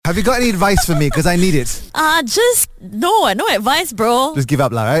Have you got any advice for me? Because I need it. No advice, bro. Just give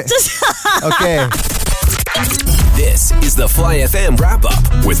up, right? Okay. This is the Fly FM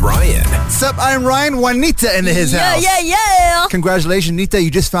wrap-up with Ryan. Sup, I'm Ryan. Juanita in his house. Yeah. Congratulations, Nita. You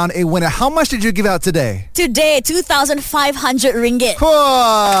just found a winner. How much did you give out today? Today, 2,500 ringgit.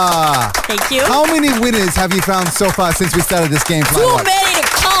 Whoa. Thank you. How many winners have you found so far since we started this game? Too many to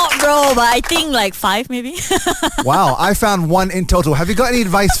count, bro. But I think like 5 maybe. Wow, I found 1 in total. Have you got any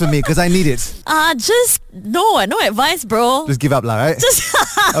advice for me? Because I need it. No advice, bro. Just give up, right?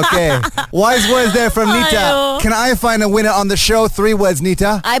 Okay. Wise words there from Nita. Aiyo. Can I find a winner on the show? 3 words,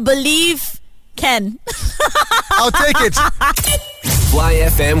 Nita. I believe can. I'll take it. Fly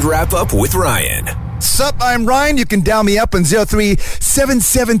FM wrap-up with Ryan. Sup, I'm Ryan. You can dial me up on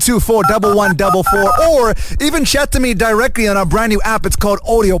 03-7724-1144 or even chat to me directly on our brand new app. It's called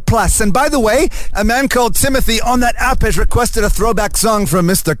Audio Plus. And by the way, a man called Timothy on that app has requested a throwback song from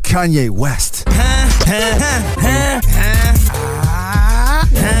Mr. Kanye West.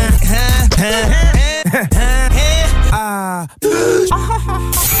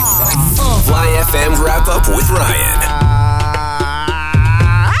 Fly FM wrap-up with Ryan.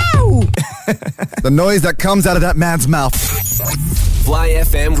 The noise that comes out of that man's mouth. Fly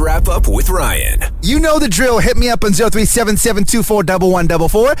FM wrap-up with Ryan. You know the drill. Hit me up on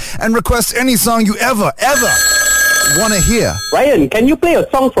 03-7724-1144 and request any song you ever want to hear. Ryan, can you play a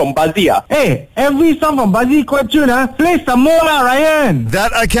song from Buzzy? Hey, every song from Buzzy quite tune, Play some more, Ryan.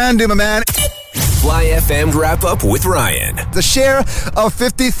 That I can do, my man. Fly FM wrap-up with Ryan. The share of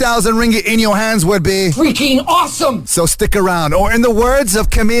 50,000 ringgit in your hands would be freaking awesome. So stick around. Or in the words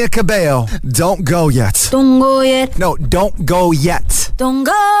of Camila Cabello, don't go yet. Don't go yet. No, don't go yet. Don't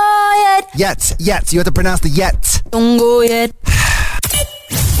go yet. Yet. You have to pronounce the yet. Don't go yet.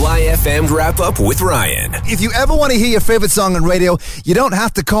 Fly FM wrap-up with Ryan. If you ever want to hear your favorite song on radio, you don't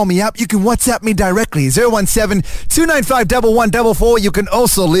have to call me up. You can WhatsApp me directly. 017-295-1144. You can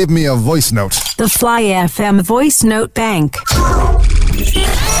also leave me a voice note. The Fly FM Voice Note Bank.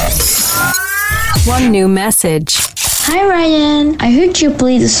 One new message. Hi Ryan, I heard you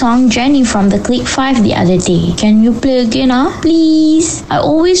play the song Jenny from the Click 5 the other day. Can you play again, please? I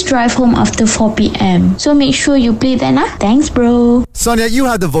always drive home after 4 p.m. So make sure you play then, Thanks, bro. Sonia, you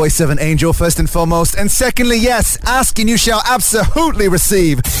have the voice of an angel first and foremost. And secondly, yes, ask and you shall absolutely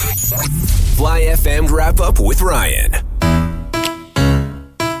receive. Fly FM wrap-up with Ryan.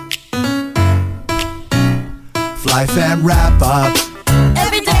 Fly FM wrap-up.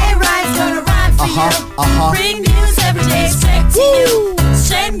 Every day Ryan's gonna rhyme for you. Bring news every day straight to you.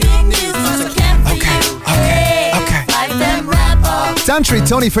 Same being news, so can't for you. Okay. Fly FM wrap up. Santry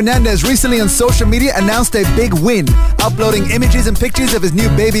Tony Fernandez recently on social media announced a big win, uploading images and pictures of his new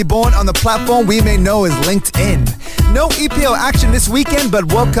baby born on the platform we may know as LinkedIn. No EPL action this weekend, but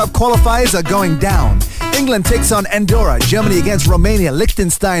World Cup qualifiers are going down. England takes on Andorra, Germany against Romania,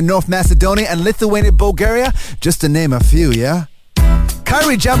 Liechtenstein, North Macedonia, and Lithuania, Bulgaria, just to name a few, yeah?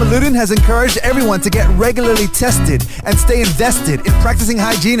 Kyrie Jamaluddin has encouraged everyone to get regularly tested and stay invested in practicing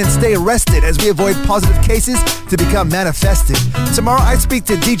hygiene and stay arrested as we avoid positive cases to become manifested. Tomorrow I speak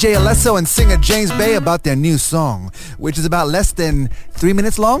to DJ Alesso and singer James Bay about their new song, which is about less than 3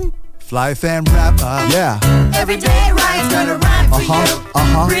 minutes long. Fly FM wrap up. Yeah. Every day Ryan's gonna rhyme for you.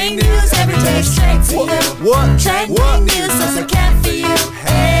 Bring news every day straight to you. What? Trending news so can't for you.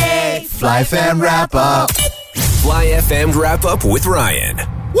 Hey. Fly FM wrap up. Fly FM wrap-up with Ryan.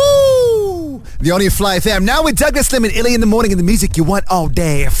 Woo! The only Fly FM. Now with Douglas Slim and Illy in the morning and the music you want all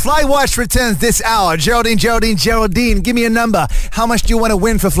day. Fly Watch returns this hour. Geraldine, give me a number. How much do you want to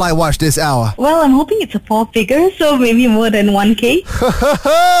win for Fly Watch this hour? Well, I'm hoping it's a 4-figure, so maybe more than 1K.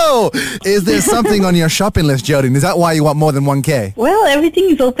 Is there something on your shopping list, Geraldine? Is that why you want more than 1K? Well, everything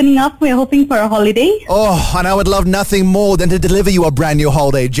is opening up. We're hoping for a holiday. Oh, and I would love nothing more than to deliver you a brand new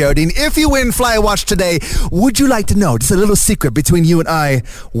holiday, Geraldine. If you win Fly Watch today, would you like to know, just a little secret between you and I,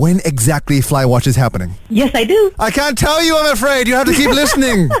 when exactly Fly Watch is happening? Yes, I do. I can't tell you, I'm afraid. You have to keep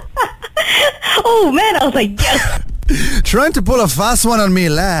listening. Oh, man, I was like, yes. Trying to pull a fast one on me,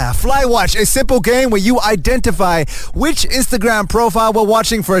 la. Fly Watch, a simple game where you identify which Instagram profile we're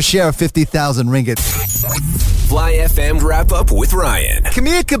watching for a share of 50,000 ringgit. Fly FM wrap-up with Ryan.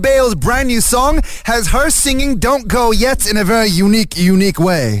 Camila Cabello's brand new song has her singing Don't Go Yet in a very unique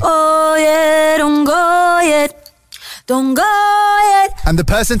way. Oh yeah, don't go yet. Don't go yet. And the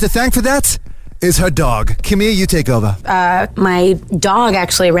person to thank for that is her dog. Camila, you take over. My dog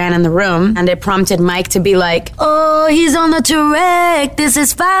actually ran in the room, and it prompted Mike to be like, oh, he's on the track, this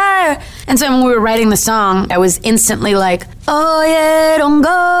is fire. And so when we were writing the song, I was instantly like, oh yeah, don't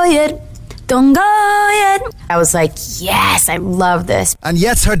go yet. don't go yet. I was like, yes, I love this. And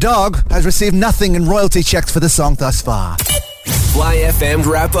yet her dog has received nothing in royalty checks for the song thus far. Fly FM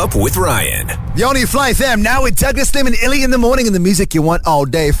wrap up with Ryan. The only Fly FM now with Douglas, Lim and Illy in the morning and the music you want all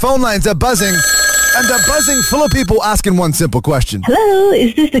day. Phone lines are buzzing. And they're buzzing full of people asking one simple question. Hello,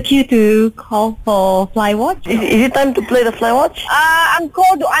 is this the cue to call for Fly Watch? Is it time to play the Fly Watch? I'm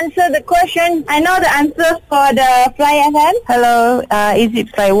called to answer the question. I know the answer for the Fly FM. Hello, is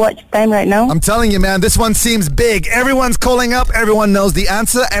it Fly Watch time right now? I'm telling you, man, this one seems big. Everyone's calling up. Everyone knows the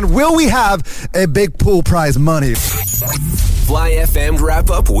answer. And will we have a big pool prize money? Fly FM wrap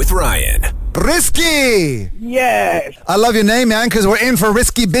up with Ryan. Risky! Yes. I love your name, man, because we're in for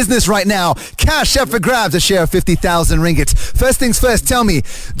risky business right now. Cash up for grabs, a share of 50,000 ringgit. First things first, tell me,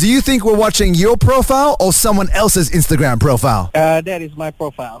 do you think we're watching your profile or someone else's Instagram profile? That is my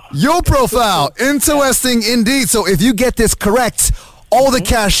profile. Your profile. Interesting indeed. So if you get this correct, all the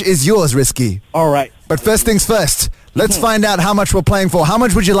cash is yours, Risky. All right. But first things first, let's find out how much we're playing for. How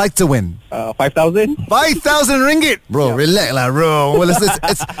much would you like to win? 5,000. 5,000 ringgit. Bro, relax, like, bro. Well,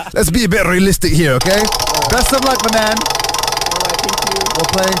 let's be a bit realistic here, okay? Best of luck, my man. All right, thank you. We're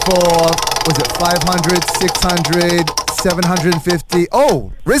playing for, was it 500, 600, 750?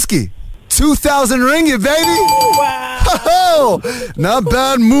 Oh, Risky. 2,000 ringgit, baby. Wow. Oh, not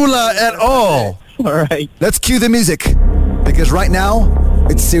bad moolah at all. All right. Let's cue the music. Because right now,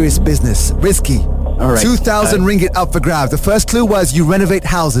 it's serious business. Risky. All right. 2,000 ringgit up for grabs. The first clue was you renovate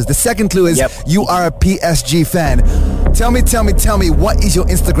houses. The second clue is you are a PSG fan. Tell me, what is your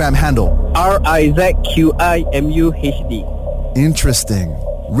Instagram handle? RIZQIMUHD. Interesting.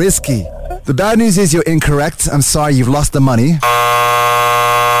 Risky. The bad news is you're incorrect. I'm sorry, you've lost the money.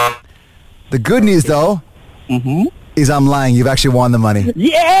 The good news, though, is I'm lying. You've actually won the money.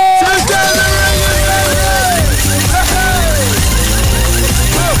 Yeah! 2,000 ringgit!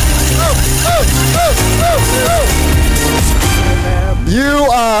 You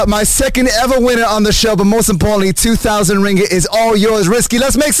are my second ever winner on the show, but most importantly, 2,000 ringgit is all yours, Risky.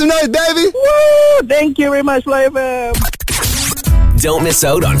 Let's make some noise, baby. Woo! Thank you very much, Fly FM. Don't miss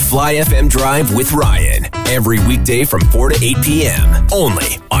out on Fly FM Drive with Ryan. Every weekday from 4 to 8 p.m.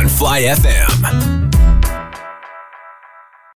 Only on Fly FM.